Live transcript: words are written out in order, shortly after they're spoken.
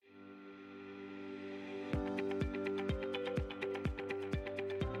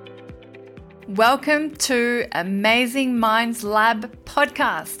Welcome to Amazing Minds Lab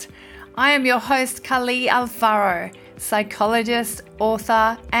podcast. I am your host, Kali Alfaro, psychologist,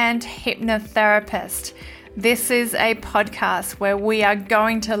 author, and hypnotherapist. This is a podcast where we are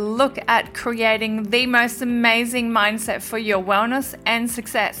going to look at creating the most amazing mindset for your wellness and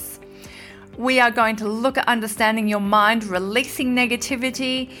success. We are going to look at understanding your mind, releasing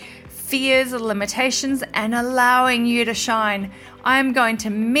negativity, fears, limitations, and allowing you to shine. I'm going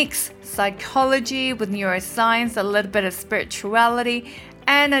to mix psychology with neuroscience, a little bit of spirituality,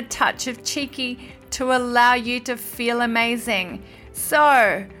 and a touch of cheeky to allow you to feel amazing.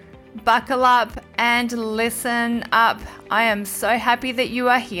 So, buckle up and listen up. I am so happy that you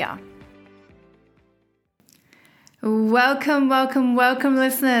are here. Welcome,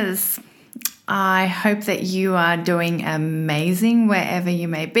 listeners. I hope that you are doing amazing wherever you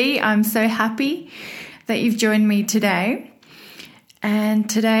may be. I'm so happy that you've joined me today. And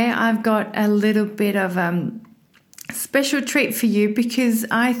today I've got a little bit of a special treat for you because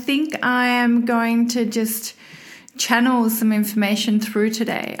I think I am going to just channel some information through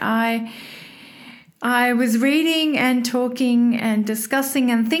today. I was reading and talking and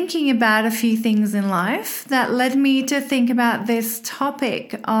discussing and thinking about a few things in life that led me to think about this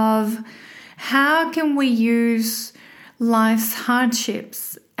topic of how can we use life's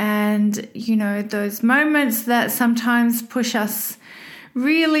hardships and, those moments that sometimes push us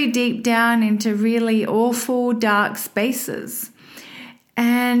really deep down into really awful, dark spaces.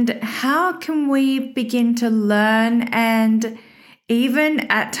 And how can we begin to learn and even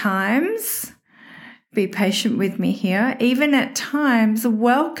at times, be patient with me here, even at times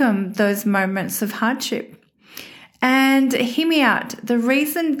welcome those moments of hardship. And hear me out. The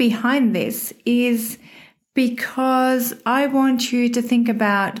reason behind this is because I want you to think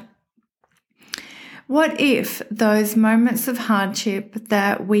about what if those moments of hardship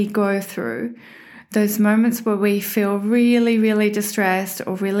that we go through, those moments where we feel really, really distressed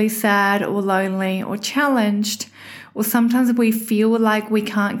or really sad or lonely or challenged, or sometimes we feel like we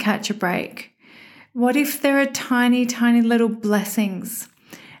can't catch a break. What if there are tiny, tiny little blessings?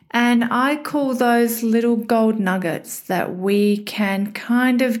 And I call those little gold nuggets that we can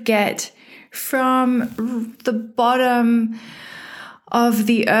kind of get from the bottom of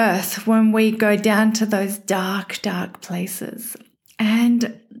the earth when we go down to those dark, dark places.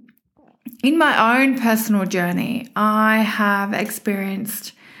 And in my own personal journey, I have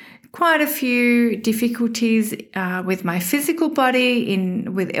experienced quite a few difficulties with my physical body,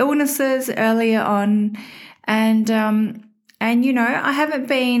 with illnesses earlier on, and I haven't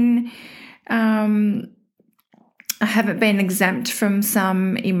been exempt from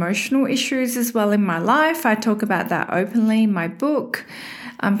some emotional issues as well in my life. I talk about that openly in my book.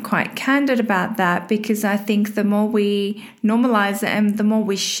 I'm quite candid about that because I think the more we normalize it and the more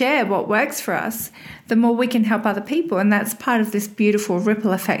we share what works for us, the more we can help other people. And that's part of this beautiful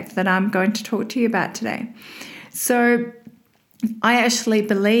ripple effect that I'm going to talk to you about today. So I actually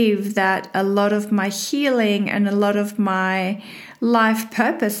believe that a lot of my healing and a lot of my life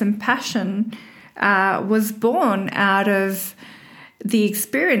purpose and passion was born out of the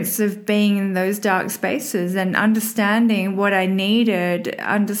experience of being in those dark spaces and understanding what I needed,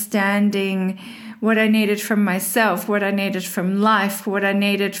 understanding what I needed from myself, what I needed from life, what I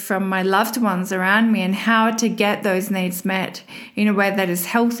needed from my loved ones around me, and how to get those needs met in a way that is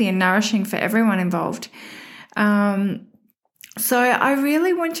healthy and nourishing for everyone involved. So I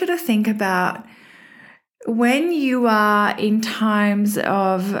really want you to think about when you are in times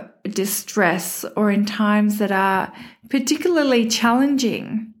of distress or in times that are particularly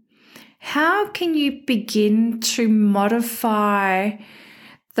challenging, how can you begin to modify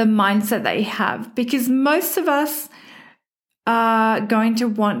the mindset that you have? Because most of us are going to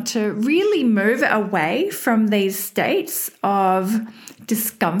want to really move away from these states of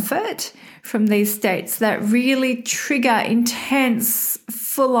discomfort, from these states that really trigger intense,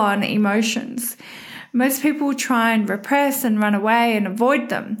 full-on emotions. Most people try and repress and run away and avoid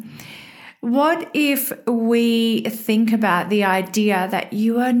them. What if we think about the idea that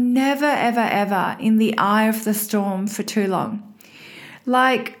you are never, ever, ever in the eye of the storm for too long?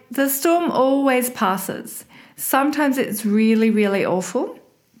 Like, the storm always passes. Sometimes it's really, really awful,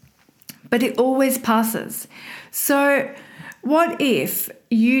 but it always passes. So what if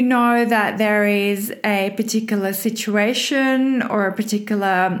you know that there is a particular situation or a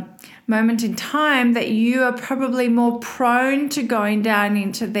particular moment in time that you are probably more prone to going down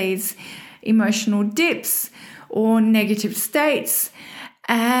into these emotional dips or negative states,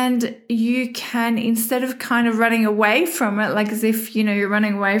 and you can, instead of kind of running away from it, like as if, you're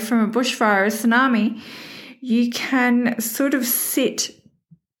running away from a bushfire or a tsunami, you can sort of sit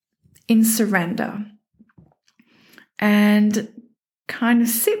in surrender and kind of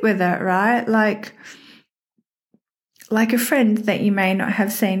sit with it, right? Like a friend that you may not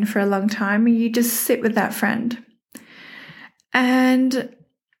have seen for a long time, and you just sit with that friend. And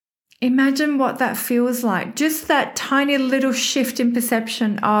imagine what that feels like. Just that tiny little shift in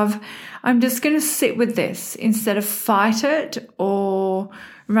perception of, I'm just going to sit with this instead of fight it or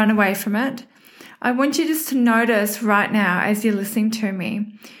run away from it. I want you just to notice right now as you're listening to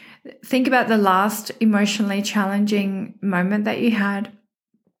me, think about the last emotionally challenging moment that you had.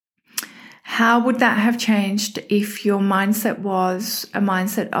 How would that have changed if your mindset was a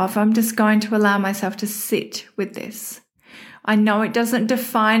mindset of, I'm just going to allow myself to sit with this? I know it doesn't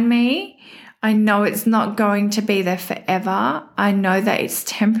define me. I know it's not going to be there forever. I know that it's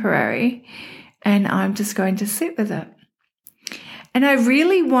temporary, and I'm just going to sit with it. And I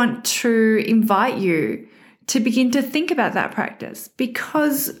really want to invite you to begin to think about that practice,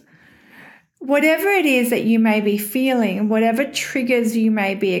 because whatever it is that you may be feeling, whatever triggers you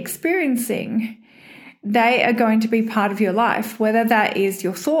may be experiencing, they are going to be part of your life, whether that is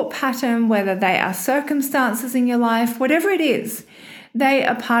your thought pattern, whether they are circumstances in your life, whatever it is, they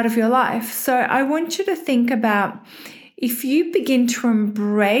are part of your life. So I want you to think about, if you begin to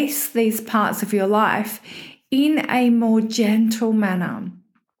embrace these parts of your life in a more gentle manner,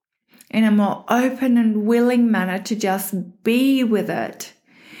 in a more open and willing manner to just be with it,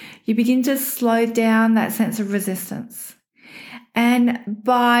 you begin to slow down that sense of resistance. And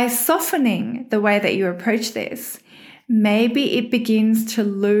by softening the way that you approach this, maybe it begins to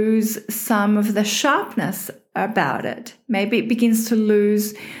lose some of the sharpness about it. Maybe it begins to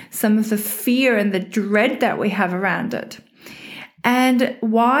lose some of the fear and the dread that we have around it. And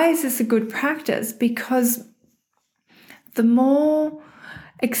why is this a good practice? Because the more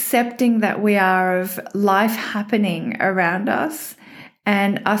accepting that we are of life happening around us,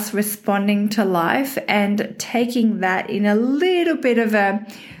 and us responding to life and taking that in a little bit of a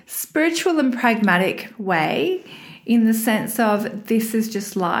spiritual and pragmatic way, in the sense of, this is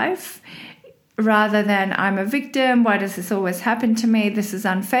just life, rather than I'm a victim, why does this always happen to me, this is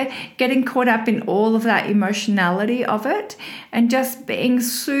unfair, getting caught up in all of that emotionality of it, and just being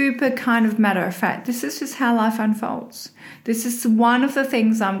super kind of matter of fact, this is just how life unfolds. This is one of the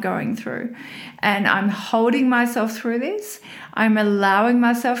things I'm going through, and I'm holding myself through this. I'm allowing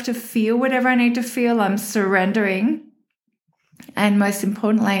myself to feel whatever I need to feel. I'm surrendering. And most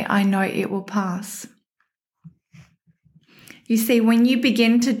importantly, I know it will pass. You see, when you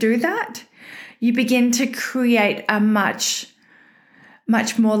begin to do that, you begin to create a much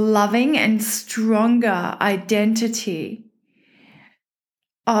more loving and stronger identity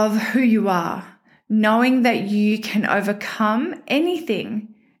of who you are, knowing that you can overcome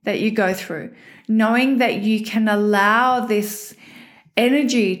anything that you go through, knowing that you can allow this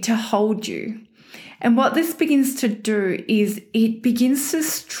energy to hold you. And what this begins to do is it begins to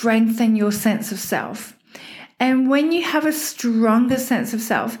strengthen your sense of self. And when you have a stronger sense of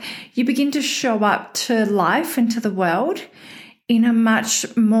self, you begin to show up to life and to the world in a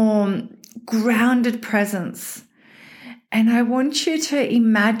much more grounded presence. And I want you to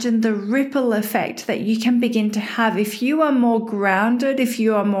imagine the ripple effect that you can begin to have if you are more grounded, if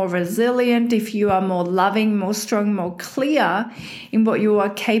you are more resilient, if you are more loving, more strong, more clear in what you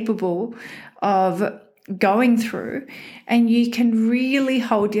are capable of going through, and you can really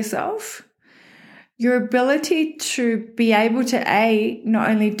hold yourself. Your ability to be able to not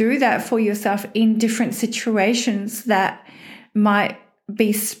only do that for yourself in different situations that might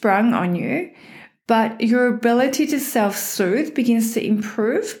be sprung on you, but your ability to self-soothe begins to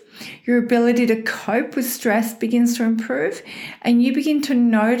improve. Your ability to cope with stress begins to improve. And you begin to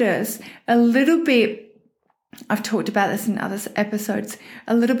notice a little bit, I've talked about this in other episodes,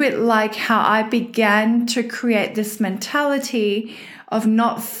 a little bit like how I began to create this mentality of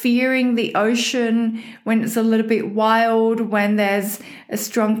not fearing the ocean when it's a little bit wild, when there's a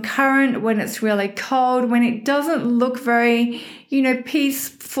strong current, when it's really cold, when it doesn't look very,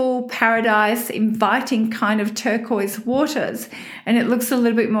 peaceful, paradise, inviting kind of turquoise waters, and it looks a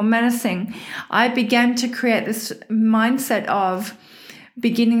little bit more menacing. I began to create this mindset of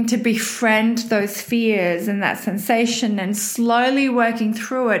beginning to befriend those fears and that sensation, and slowly working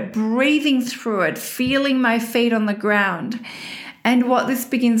through it, breathing through it, feeling my feet on the ground. And what this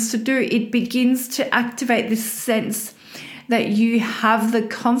begins to do, it begins to activate this sense that you have the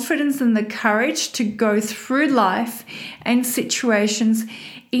confidence and the courage to go through life and situations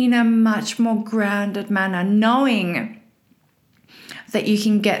in a much more grounded manner, knowing that you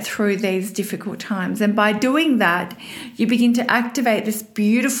can get through these difficult times. And by doing that, you begin to activate this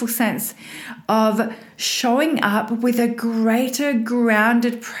beautiful sense of showing up with a greater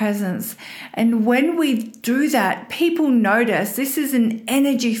grounded presence. And when we do that, people notice. This is an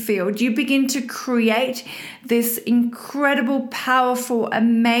energy field. You begin to create this incredible, powerful,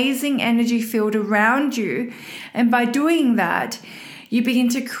 amazing energy field around you. And by doing that, you begin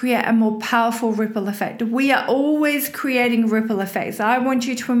to create a more powerful ripple effect. We are always creating ripple effects. I want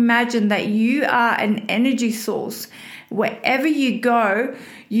you to imagine that you are an energy source. Wherever you go,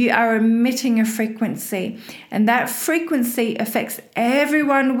 you are emitting a frequency, and that frequency affects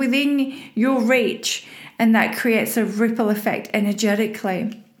everyone within your reach, and that creates a ripple effect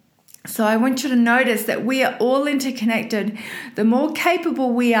energetically. So I want you to notice that we are all interconnected. The more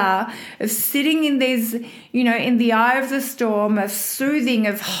capable we are of sitting in these, in the eye of the storm, of soothing,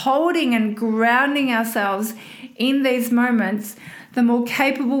 of holding and grounding ourselves in these moments, the more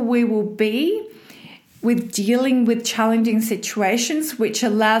capable we will be with dealing with challenging situations, which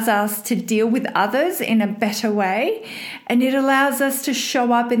allows us to deal with others in a better way. And it allows us to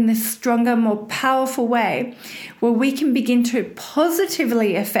show up in this stronger, more powerful way where we can begin to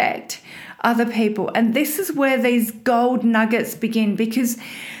positively affect other people. And this is where these gold nuggets begin, because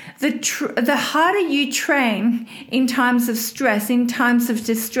the harder you train in times of stress, in times of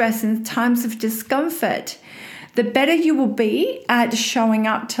distress, in times of discomfort, the better you will be at showing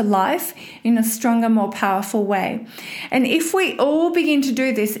up to life in a stronger, more powerful way. And if we all begin to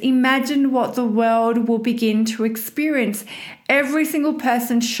do this, imagine what the world will begin to experience. Every single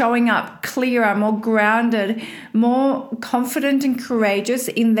person showing up clearer, more grounded, more confident and courageous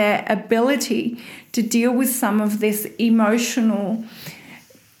in their ability to deal with some of this emotional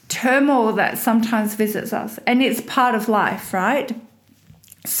turmoil that sometimes visits us. And it's part of life, right?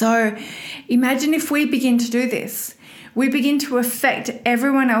 So imagine if we begin to do this. We begin to affect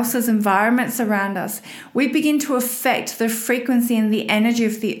everyone else's environments around us. We begin to affect the frequency and the energy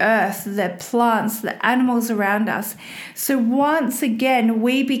of the earth, the plants, the animals around us. So once again,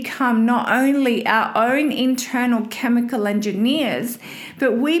 we become not only our own internal chemical engineers,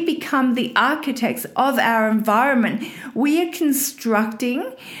 but we become the architects of our environment. We are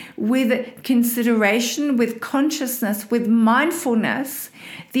constructing with consideration, with consciousness, with mindfulness,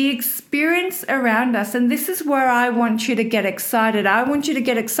 the experience around us. And this is where I want you to get excited. I want you to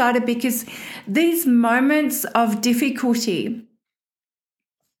get excited because these moments of difficulty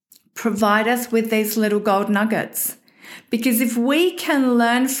provide us with these little gold nuggets. Because if we can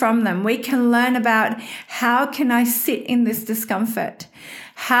learn from them, we can learn about how can I sit in this discomfort?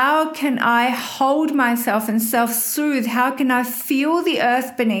 How can I hold myself and self-soothe? How can I feel the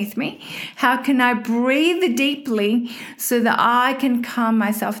earth beneath me? How can I breathe deeply so that I can calm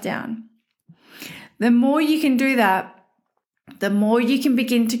myself down? The more you can do that, the more you can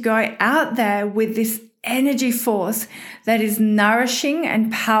begin to go out there with this energy force that is nourishing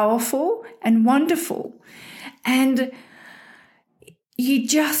and powerful and wonderful. And you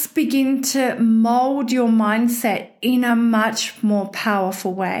just begin to mold your mindset in a much more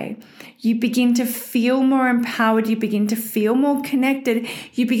powerful way. You begin to feel more empowered. You begin to feel more connected.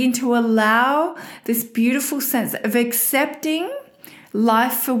 You begin to allow this beautiful sense of accepting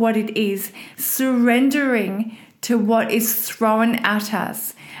life for what it is, surrendering to what is thrown at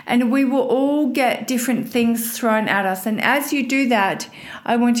us. And we will all get different things thrown at us. And as you do that,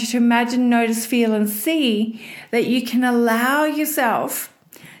 I want you to imagine, notice, feel, and see that you can allow yourself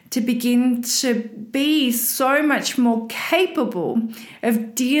to begin to be so much more capable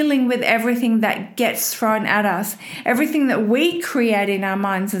of dealing with everything that gets thrown at us, everything that we create in our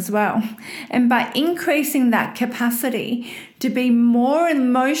minds as well. And by increasing that capacity to be more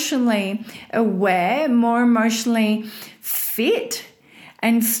emotionally aware, more emotionally fit,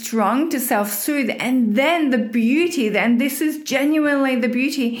 and strong to self-soothe. And then the beauty, and this is genuinely the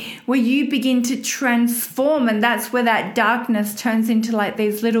beauty, where you begin to transform. And that's where that darkness turns into like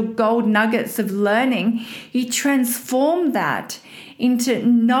these little gold nuggets of learning. You transform that into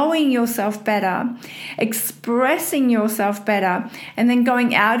knowing yourself better, expressing yourself better, and then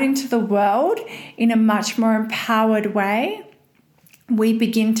going out into the world in a much more empowered way. We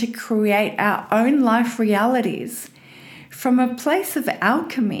begin to create our own life realities. From a place of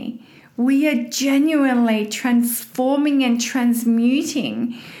alchemy, we are genuinely transforming and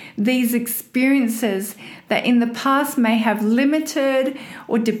transmuting these experiences that in the past may have limited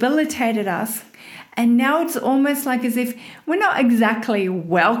or debilitated us. And now it's almost like as if we're not exactly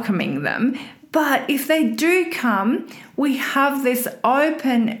welcoming them, but if they do come, we have this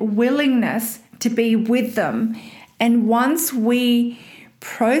open willingness to be with them. And once we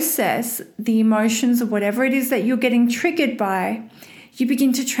process the emotions or whatever it is that you're getting triggered by, you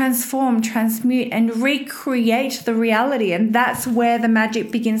begin to transform, transmute, and recreate the reality. And that's where the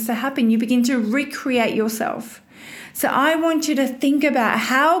magic begins to happen. You begin to recreate yourself. So I want you to think about,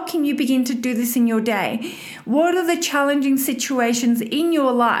 how can you begin to do this in your day? What are the challenging situations in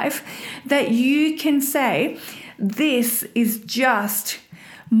your life that you can say, this is just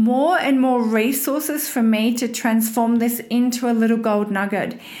more and more resources for me to transform this into a little gold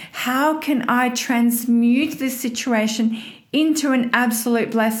nugget? How can I transmute this situation into an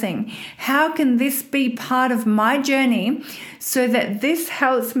absolute blessing? How can this be part of my journey so that this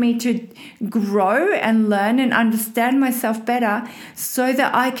helps me to grow and learn and understand myself better, so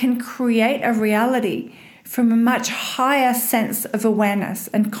that I can create a reality from a much higher sense of awareness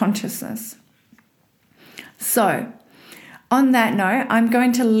and consciousness? So, on that note, I'm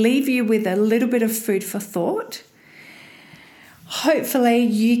going to leave you with a little bit of food for thought. Hopefully,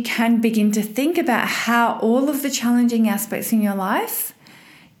 you can begin to think about how all of the challenging aspects in your life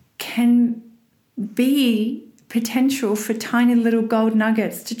can be potential for tiny little gold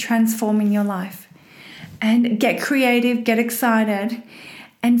nuggets to transform in your life. And get creative, get excited,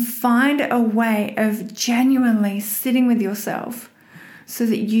 and find a way of genuinely sitting with yourself so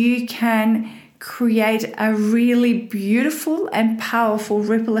that you can create a really beautiful and powerful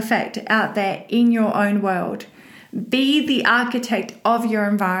ripple effect out there in your own world. Be the architect of your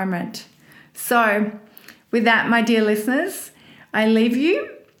environment. So, with that, my dear listeners, I leave you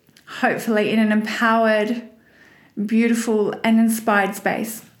hopefully in an empowered, beautiful, and inspired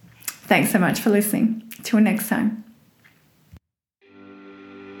space. Thanks so much for listening. Till next time.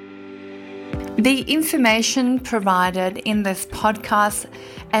 The information provided in this podcast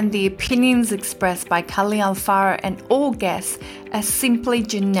and the opinions expressed by Kali Alfaro and all guests are simply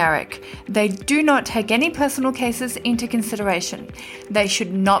generic. They do not take any personal cases into consideration. They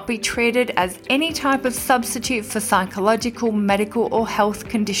should not be treated as any type of substitute for psychological, medical, or health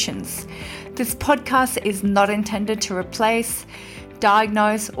conditions. This podcast is not intended to replace,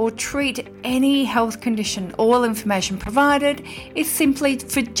 diagnose, or treat any health condition. All information provided is simply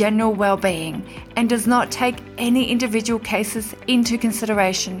for general well-being and does not take any individual cases into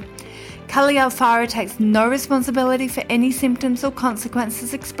consideration. Kali Alfaro takes no responsibility for any symptoms or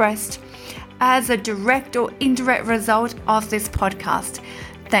consequences expressed as a direct or indirect result of this podcast.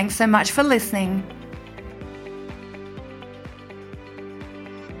 Thanks so much for listening.